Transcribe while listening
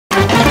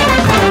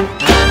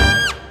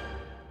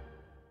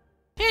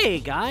Hey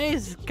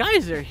guys,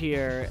 Kyzer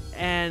here,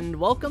 and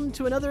welcome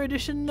to another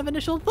edition of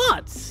Initial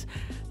Thoughts.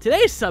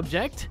 Today's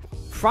subject,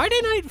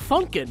 Friday Night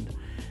Funkin'.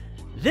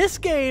 This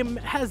game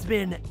has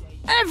been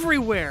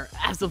everywhere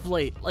as of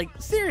late. Like,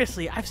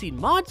 seriously, I've seen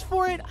mods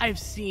for it, I've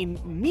seen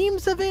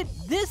memes of it.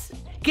 This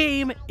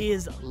game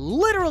is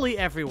literally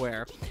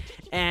everywhere.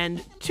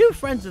 And two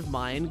friends of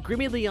mine,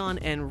 Grimmie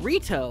and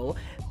Rittoh,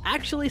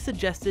 actually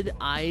suggested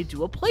I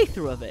do a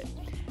playthrough of it.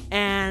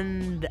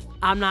 And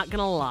I'm not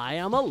gonna lie,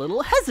 I'm a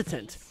little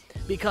hesitant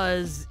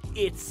because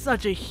it's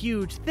such a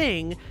huge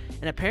thing,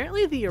 and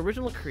apparently the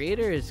original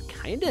creator is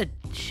kinda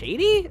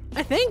shady,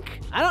 I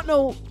think? I don't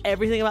know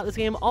everything about this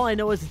game, all I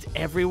know is it's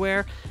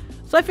everywhere.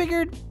 So I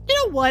figured, you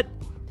know what,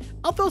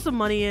 I'll throw some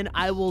money in,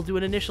 I will do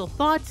an initial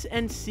thoughts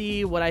and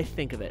see what I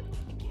think of it.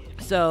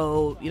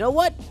 So, you know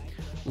what?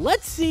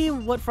 Let's see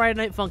what Friday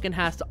Night Funkin'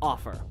 has to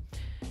offer.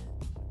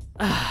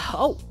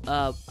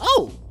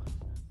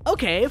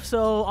 Okay,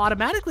 so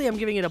automatically I'm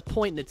giving it a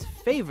point in its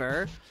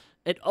favor.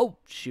 Oh,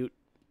 shoot.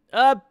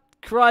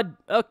 Crud.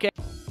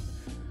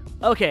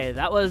 Okay,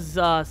 that was,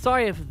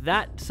 sorry if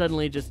that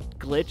suddenly just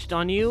glitched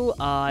on you.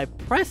 I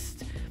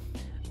pressed,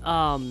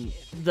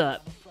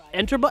 the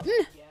enter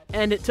button,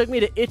 and it took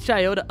me to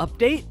itch.io to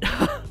update.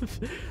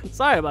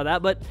 Sorry about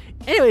that, but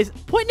anyways,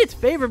 point in its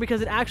favor because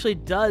it actually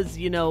does,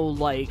 you know,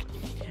 like,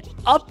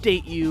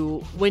 update you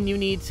when you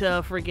need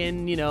to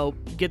friggin', you know,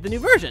 get the new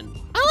version.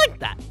 I like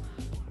that.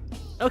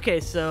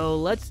 Okay, so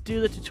let's do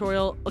the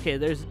tutorial. Okay,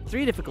 there's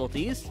 3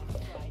 difficulties.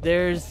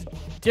 There's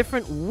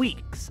different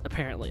weeks,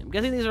 apparently. I'm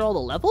guessing these are all the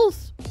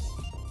levels?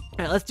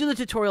 Alright, let's do the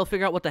tutorial,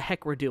 figure out what the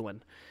heck we're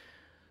doing.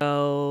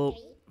 So,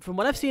 from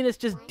what I've seen, it's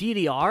just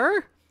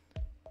DDR.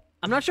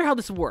 I'm not sure how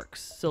this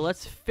works, so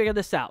let's figure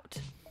this out.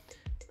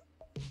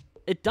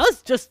 It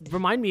does just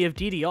remind me of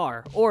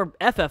DDR, or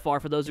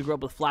FFR for those who grew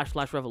up with Flash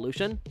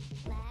Revolution.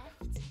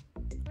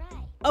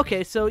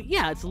 Okay, so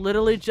yeah, it's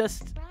literally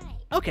just...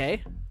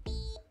 Okay.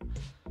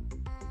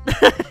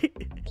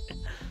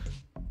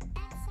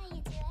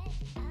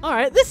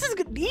 Alright, this is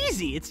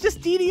easy. It's just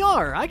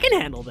DDR. I can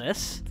handle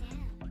this.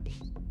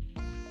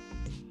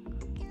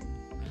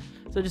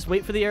 So just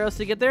wait for the arrows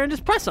to get there and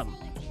just press them.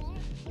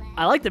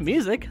 I like the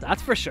music,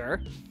 that's for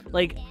sure.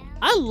 Like,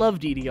 I love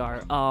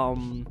DDR.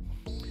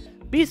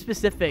 Be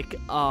specific,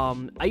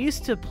 I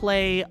used to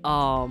play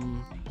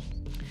Dance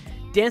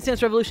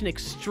Dance Revolution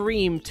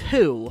Extreme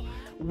 2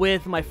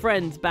 with my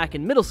friends back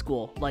in middle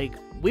school. Like,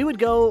 we would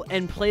go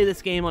and play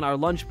this game on our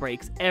lunch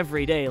breaks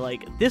every day.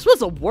 Like, this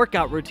was a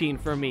workout routine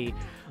for me.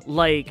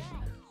 Like,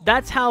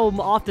 that's how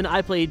often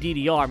I play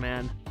DDR,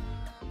 man.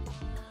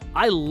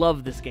 I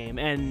love this game,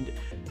 and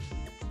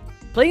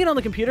playing it on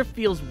the computer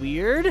feels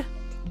weird,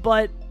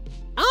 but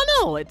I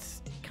don't know,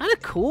 it's kind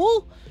of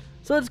cool.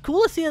 So it's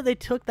cool to see that they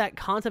took that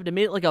concept and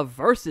made it like a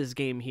versus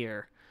game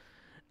here.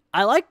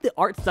 I like the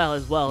art style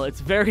as well.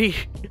 It's very,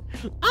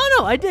 I don't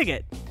know, I dig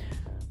it.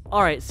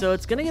 Alright, so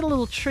it's gonna get a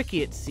little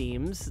tricky, it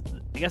seems.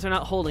 I guess they're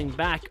not holding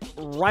back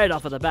right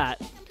off of the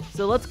bat.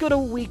 So let's go to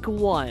week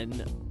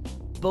 1.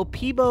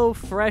 Bopibo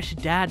Fresh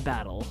Dad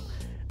Battle.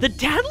 The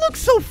dad looks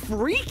so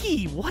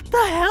freaky! What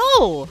the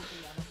hell?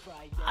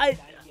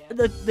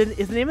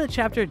 Is the name of the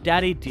chapter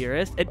Daddy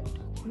Dearest?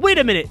 Wait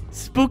a minute!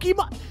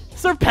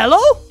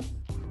 Serpello?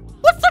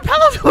 What's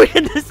Serpello doing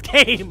in this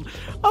game?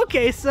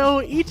 Okay,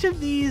 so each of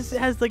these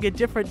has like a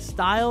different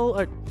style.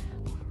 Or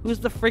who's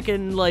the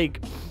freaking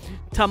like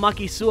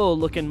Tamaki Suo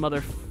looking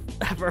mother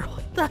ever?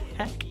 What the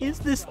heck is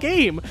this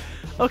game?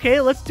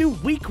 Okay, let's do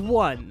week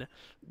 1.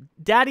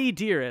 Daddy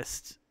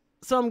Dearest.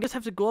 So I'm gonna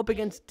have to go up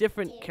against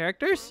different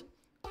characters?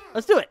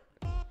 Let's do it.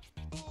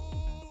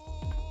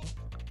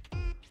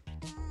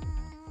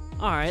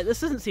 Alright, this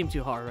doesn't seem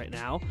too hard right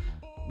now,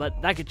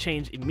 but that could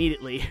change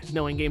immediately,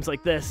 knowing games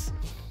like this.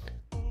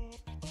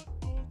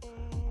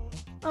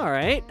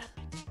 Alright.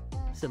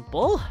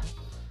 Simple.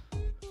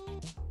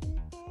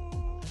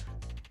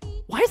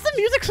 Why is the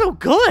music so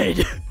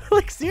good?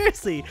 Like,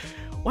 seriously,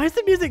 why is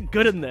the music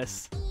good in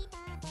this?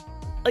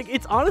 Like,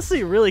 it's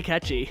honestly really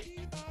catchy.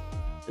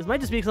 This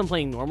might just be because I'm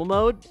playing normal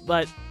mode,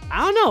 but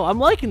I don't know, I'm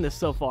liking this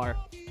so far.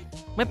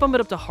 Might bump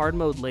it up to hard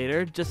mode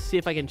later, just to see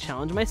if I can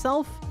challenge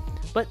myself,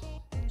 but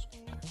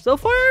so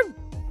far,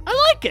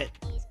 I like it.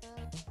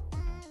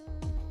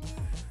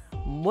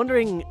 I'm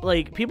wondering,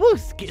 like, people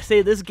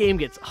say this game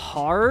gets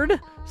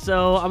hard,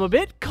 so I'm a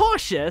bit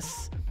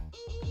cautious.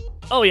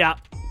 Oh yeah,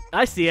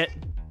 I see it.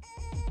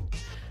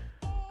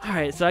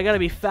 Alright, so I gotta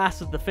be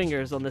fast with the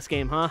fingers on this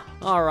game, huh?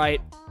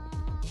 Alright,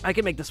 I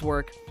can make this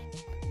work.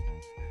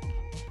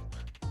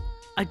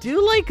 I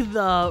do like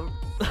the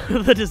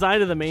the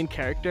design of the main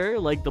character,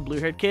 like the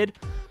blue-haired kid.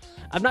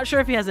 I'm not sure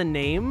if he has a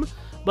name,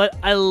 but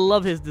I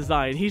love his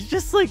design. He's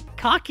just like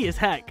cocky as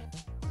heck.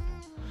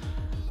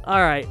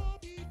 Alright,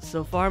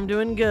 so far I'm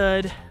doing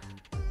good.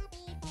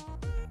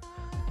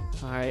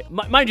 Alright,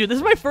 mind you, this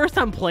is my first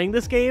time playing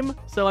this game,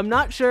 so I'm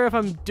not sure if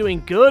I'm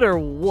doing good or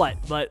what,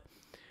 but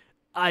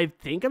I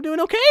think I'm doing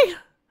okay.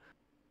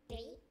 3,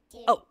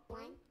 2, Oh.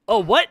 1. Oh,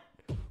 what?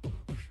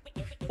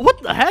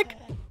 What the heck?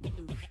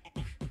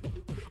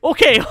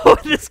 Okay,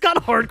 this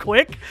got hard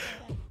quick.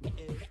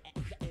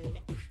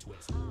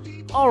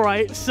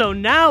 Alright, so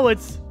now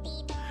it's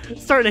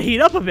starting to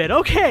heat up a bit.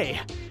 Okay.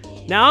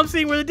 Now I'm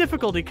seeing where the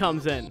difficulty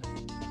comes in.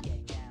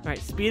 Alright,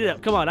 speed it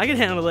up. Come on, I can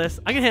handle this.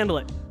 I can handle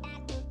it.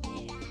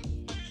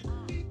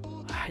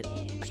 Alright,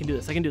 I can do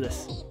this. I can do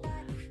this.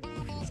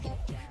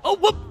 Oh,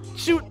 whoop!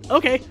 Shoot!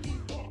 Okay.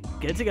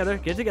 Get it together.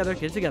 Get it together.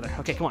 Get it together.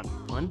 Okay, come on.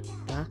 One.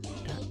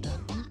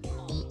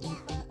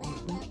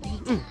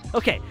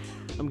 Okay.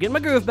 I'm getting my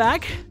groove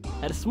back.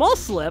 Had a small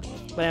slip,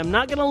 but I'm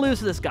not going to lose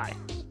to this guy.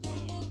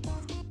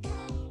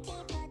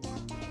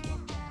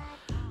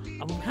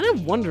 I'm kind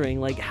of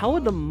wondering, like, how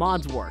would the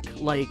mods work?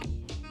 Like,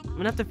 I'm going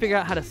to have to figure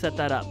out how to set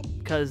that up,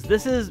 because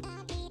this is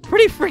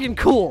pretty freaking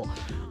cool.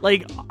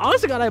 Like,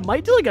 honest to God, I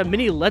might do, like, a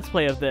mini Let's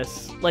Play of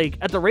this. Like,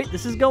 at the rate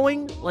this is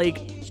going,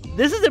 like,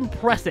 this is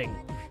impressing.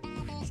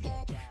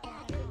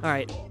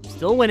 Alright,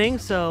 still winning,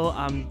 so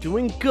I'm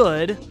doing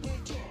good.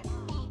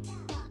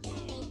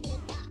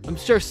 I'm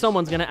sure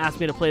someone's going to ask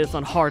me to play this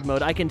on hard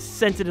mode. I can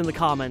sense it in the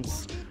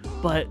comments.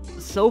 But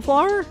so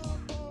far,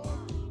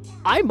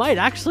 I might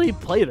actually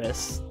play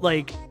this.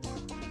 Like,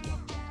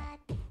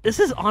 this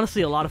is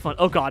honestly a lot of fun.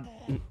 Oh, God.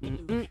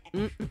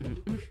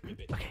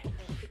 Okay.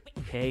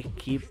 Okay,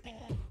 keep...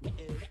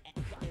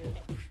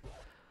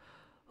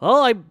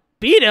 Well, I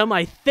beat him,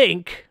 I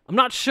think. I'm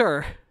not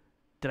sure.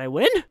 Did I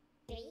win?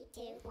 3,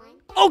 2, 1.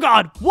 Oh,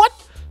 God. What?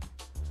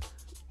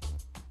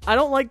 I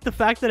don't like the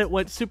fact that it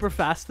went super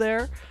fast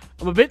there.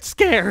 I'm a bit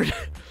scared.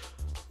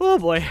 Oh,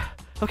 boy.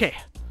 Okay,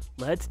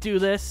 let's do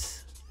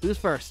this. Who's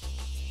first?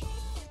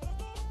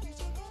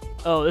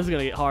 Oh, this is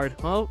gonna get hard.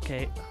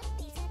 Okay.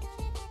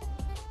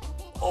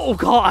 Oh,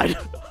 God.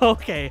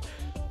 Okay.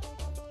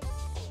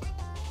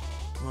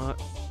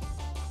 What?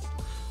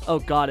 Oh,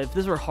 God. If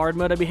this were hard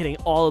mode, I'd be hitting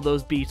all of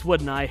those beats,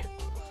 wouldn't I?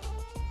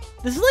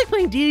 This is like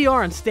playing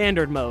DDR in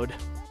standard mode.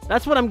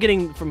 That's what I'm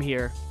getting from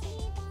here.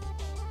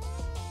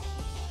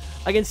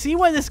 I can see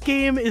why this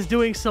game is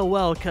doing so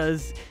well,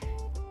 because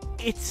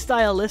it's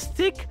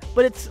stylistic,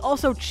 but it's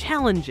also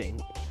challenging.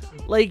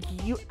 Like,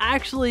 you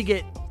actually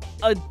get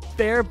a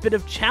fair bit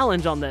of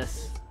challenge on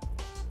this.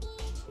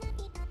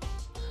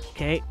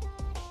 Okay.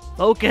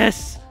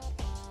 Focus.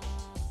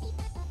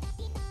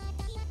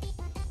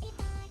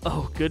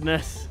 Oh,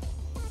 goodness.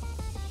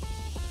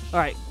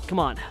 Alright, come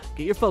on.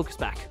 Get your focus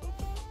back.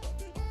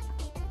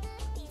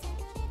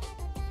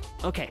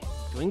 Okay.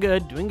 Doing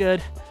good, doing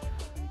good.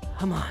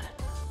 Come on.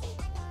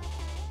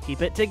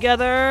 Keep it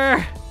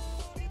together.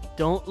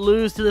 Don't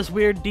lose to this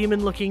weird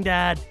demon-looking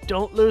dad.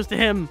 Don't lose to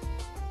him.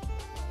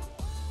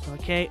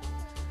 Okay.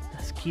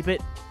 Let's keep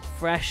it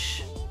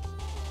fresh.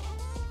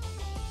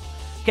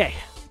 Okay.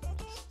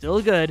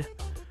 Still good.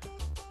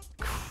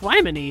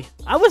 Criminy.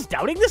 I was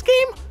doubting this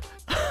game?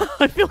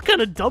 I feel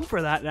kind of dumb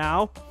for that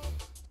now.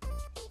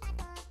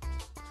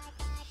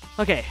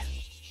 Okay.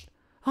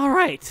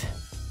 Alright.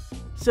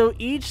 So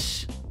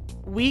each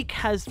week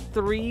has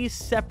 3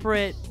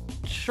 separate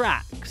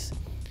tracks.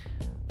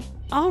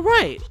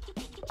 Alright.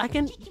 I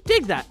can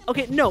dig that.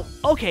 Okay, no.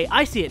 Okay,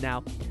 I see it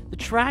now. The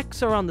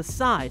tracks are on the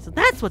side, so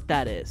that's what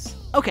that is.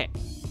 Okay.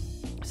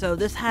 So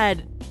this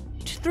had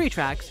 3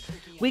 tracks.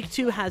 Week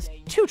 2 has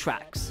 2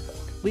 tracks.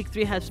 Week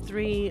 3 has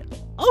 3.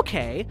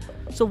 Okay.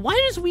 So why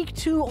does week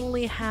 2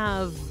 only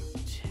have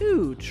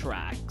 2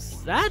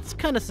 tracks? That's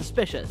kind of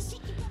suspicious.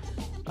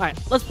 Alright,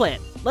 let's play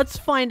it. Let's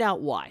find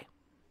out why.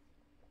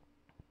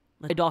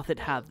 Why doth it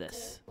have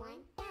this?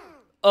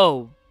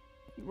 Oh,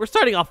 we're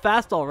starting off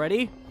fast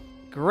already?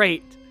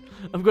 Great.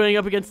 I'm going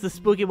up against the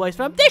spooky boys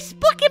from this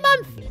spooky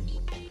month!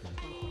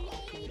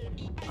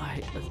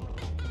 Alright,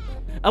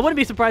 I wouldn't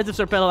be surprised if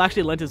Serpello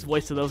actually lent his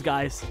voice to those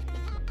guys.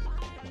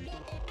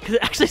 Because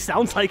it actually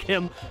sounds like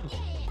him.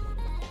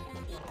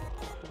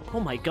 Oh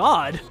my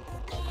god.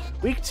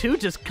 Week 2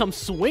 just comes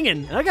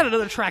swinging. I got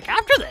another track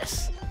after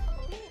this.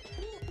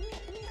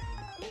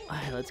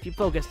 Alright, let's keep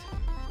focused.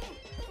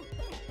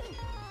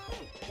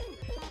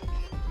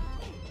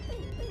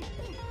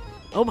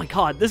 Oh my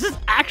god, this is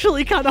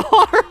actually kind of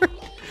hard.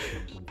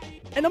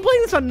 And I'm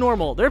playing this on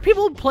normal. There are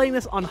people playing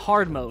this on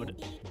hard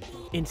mode.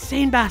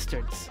 Insane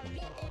bastards.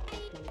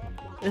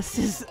 This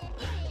is...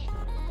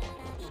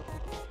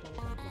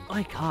 Oh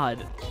my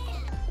god.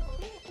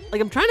 Like,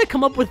 I'm trying to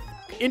come up with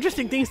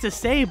interesting things to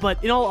say,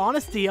 but in all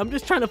honesty, I'm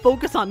just trying to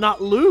focus on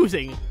not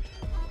losing.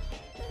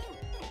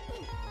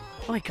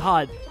 Oh my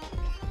god.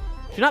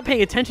 If you're not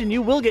paying attention,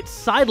 you will get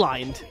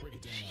sidelined.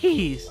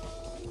 Jeez.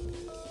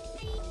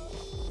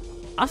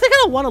 I also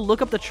kind of want to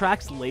look up the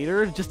tracks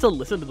later just to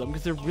listen to them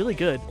because they're really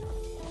good.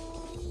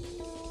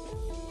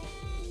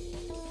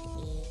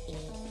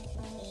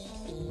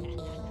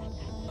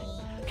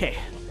 Okay.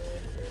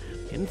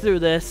 Getting through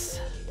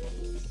this.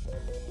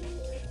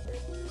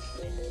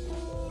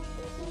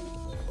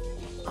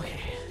 Okay.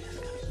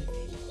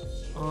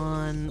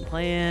 On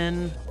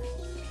playing.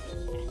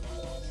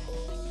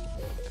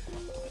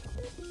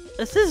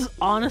 This is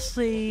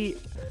honestly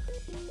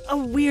a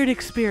weird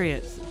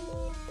experience.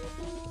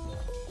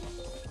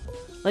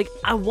 Like,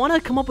 I want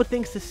to come up with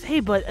things to say,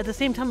 but at the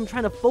same time, I'm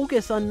trying to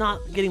focus on not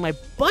getting my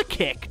butt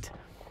kicked.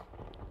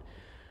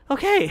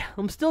 Okay,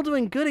 I'm still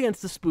doing good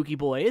against the spooky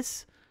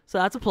boys. So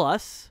that's a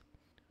plus.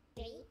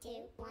 3, 2,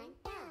 1,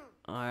 go.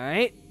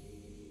 Alright.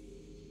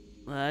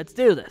 Let's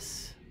do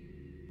this.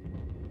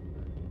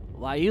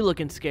 Why are you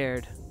looking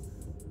scared?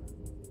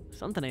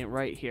 Something ain't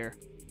right here.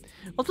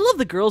 I also love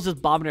the girls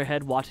just bobbing their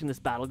head watching this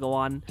battle go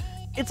on.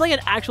 It's like an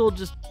actual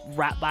just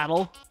rap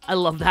battle. I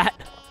love that.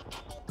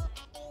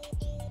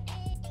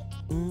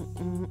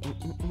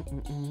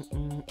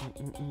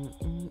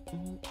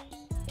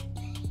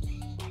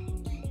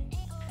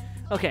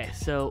 Okay,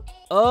 so...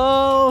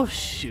 Oh,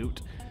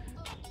 shoot.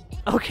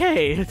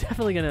 Okay, it's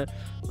definitely gonna...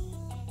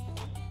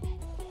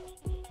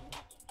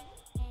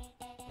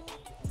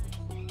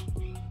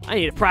 I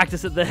need to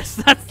practice at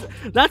this.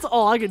 That's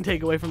all I can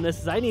take away from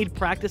this is I need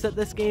practice at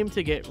this game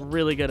to get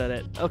really good at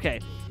it. Okay.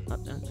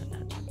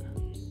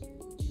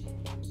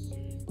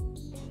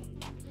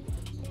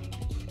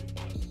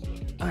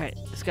 Alright,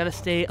 just gotta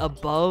stay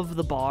above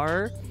the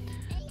bar.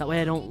 That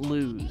way I don't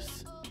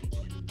lose.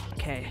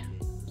 Okay.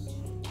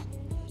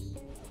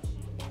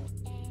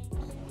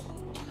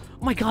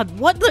 Oh my god,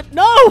 what the?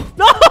 No!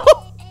 No!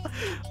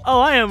 Oh,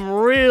 I am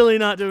really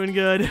not doing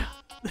good.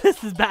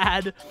 This is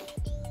bad.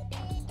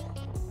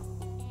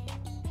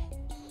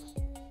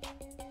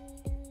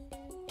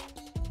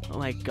 Oh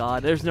my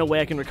god, there's no way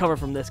I can recover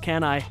from this,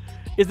 can I?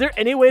 Is there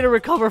any way to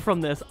recover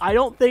from this? I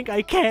don't think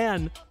I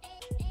can.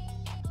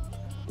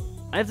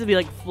 I have to be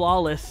like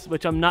flawless,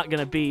 which I'm not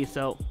gonna be,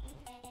 so...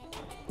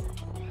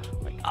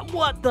 Oh my god,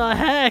 what the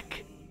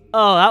heck?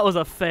 Oh, that was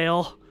a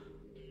fail.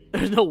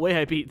 There's no way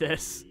I beat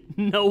this.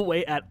 No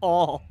way at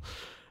all.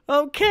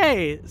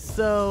 Okay,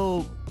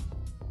 so...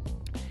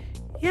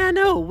 Yeah,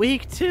 no,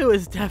 week 2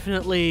 is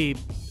definitely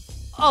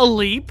a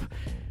leap.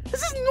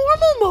 This is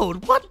normal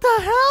mode. What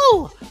the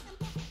hell?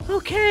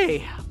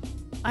 Okay,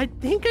 I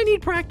think I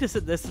need practice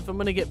at this if I'm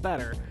gonna get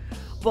better.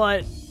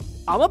 But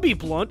I'm gonna be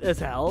blunt as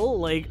hell.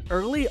 Like,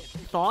 early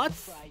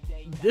thoughts,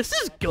 this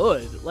is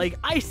good. Like,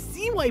 I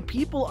see why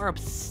people are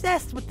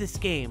obsessed with this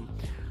game.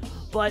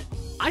 But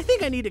I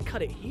think I need to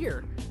cut it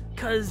here.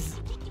 Because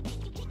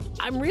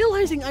I'm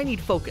realizing I need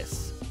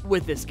focus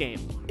with this game.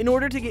 In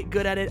order to get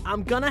good at it,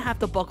 I'm gonna have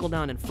to buckle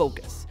down and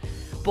focus.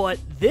 But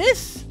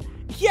this,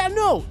 yeah,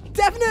 no,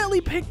 definitely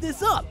pick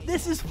this up.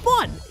 This is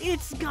fun.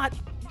 It's got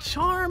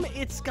charm.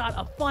 It's got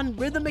a fun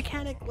rhythm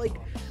mechanic. Like,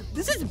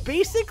 this is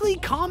basically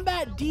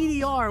combat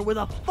DDR with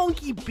a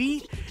funky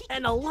beat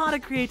and a lot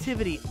of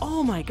creativity.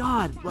 Oh my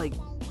god, like,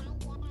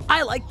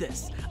 I like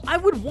this. I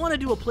would want to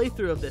do a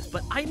playthrough of this,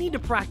 but I need to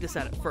practice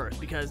at it first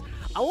because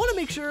I want to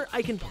make sure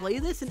I can play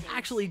this and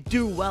actually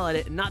do well at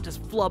it and not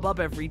just flub up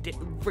every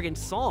friggin'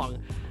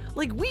 song.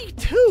 Like, week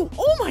 2,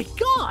 oh my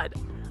god!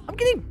 I'm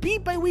getting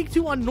beat by week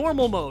 2 on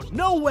normal mode.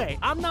 No way,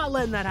 I'm not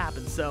letting that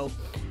happen, so...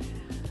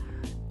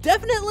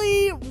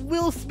 Definitely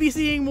will be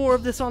seeing more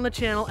of this on the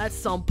channel at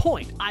some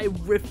point. I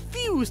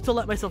refuse to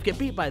let myself get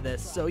beat by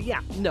this, so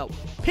yeah, no,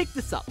 pick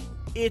this up.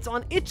 It's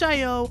on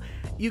itch.io.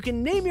 You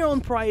can name your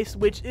own price,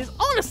 which is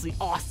honestly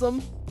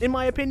awesome, in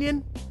my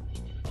opinion.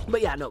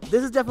 But yeah, no,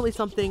 this is definitely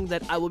something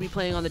that I will be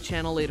playing on the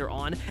channel later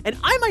on, and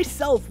I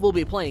myself will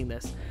be playing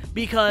this,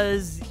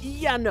 because,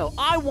 yeah, no,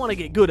 I want to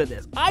get good at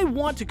this. I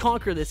want to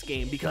conquer this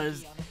game,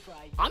 because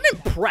I'm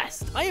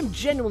impressed. I am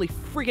genuinely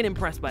freaking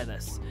impressed by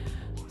this.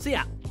 So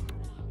yeah,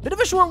 bit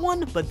of a short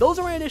one, but those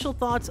are my initial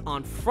thoughts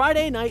on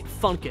Friday Night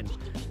Funkin'.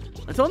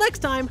 Until next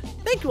time,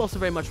 thank you all so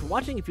very much for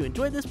watching. If you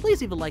enjoyed this, please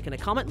leave a like and a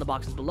comment in the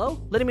boxes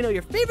below, letting me know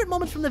your favorite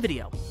moments from the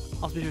video.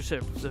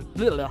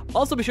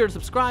 Also be sure to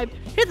subscribe,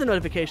 hit the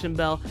notification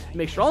bell, and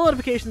make sure all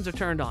notifications are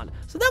turned on,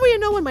 so that way you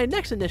know when my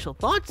next initial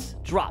thoughts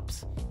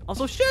drops.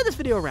 Also, share this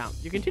video around.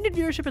 Your continued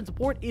viewership and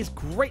support is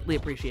greatly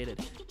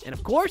appreciated. And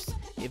of course,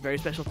 a very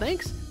special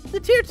thanks to the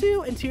Tier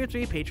 2 and Tier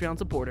 3 Patreon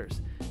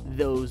supporters.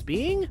 Those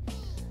being...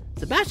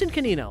 Sebastian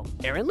Canino,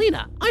 Aaron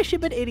Lena,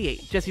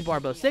 iShipIt88, Jesse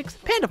Barbo 6,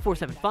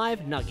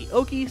 Panda475, Nagi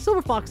Oki,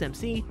 Silver Fox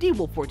MC,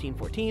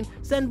 DWolf1414,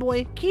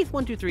 Zenboy,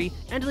 Keith123,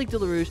 Angelique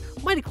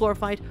Delarouche, Mighty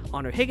Chlorophyte,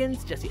 Honor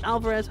Higgins, Jesse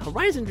Alvarez,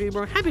 Horizon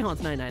Dreamer, Happy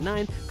Haunts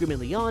 999, Grimmie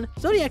Leon,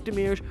 Zodiac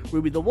Demirge,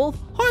 Ruby the Wolf,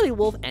 Harley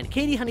Wolf, and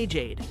Katie Honey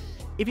Jade.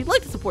 If you'd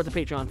like to support the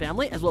Patreon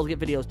family, as well as get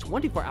videos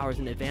 24 hours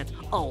in advance,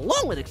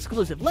 along with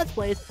exclusive Let's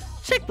Plays,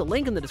 check the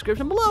link in the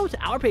description below to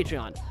our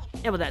Patreon.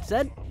 And with that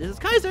said, this is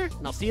Kyzer,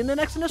 and I'll see you in the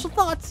next initial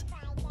thoughts.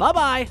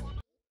 Bye-bye!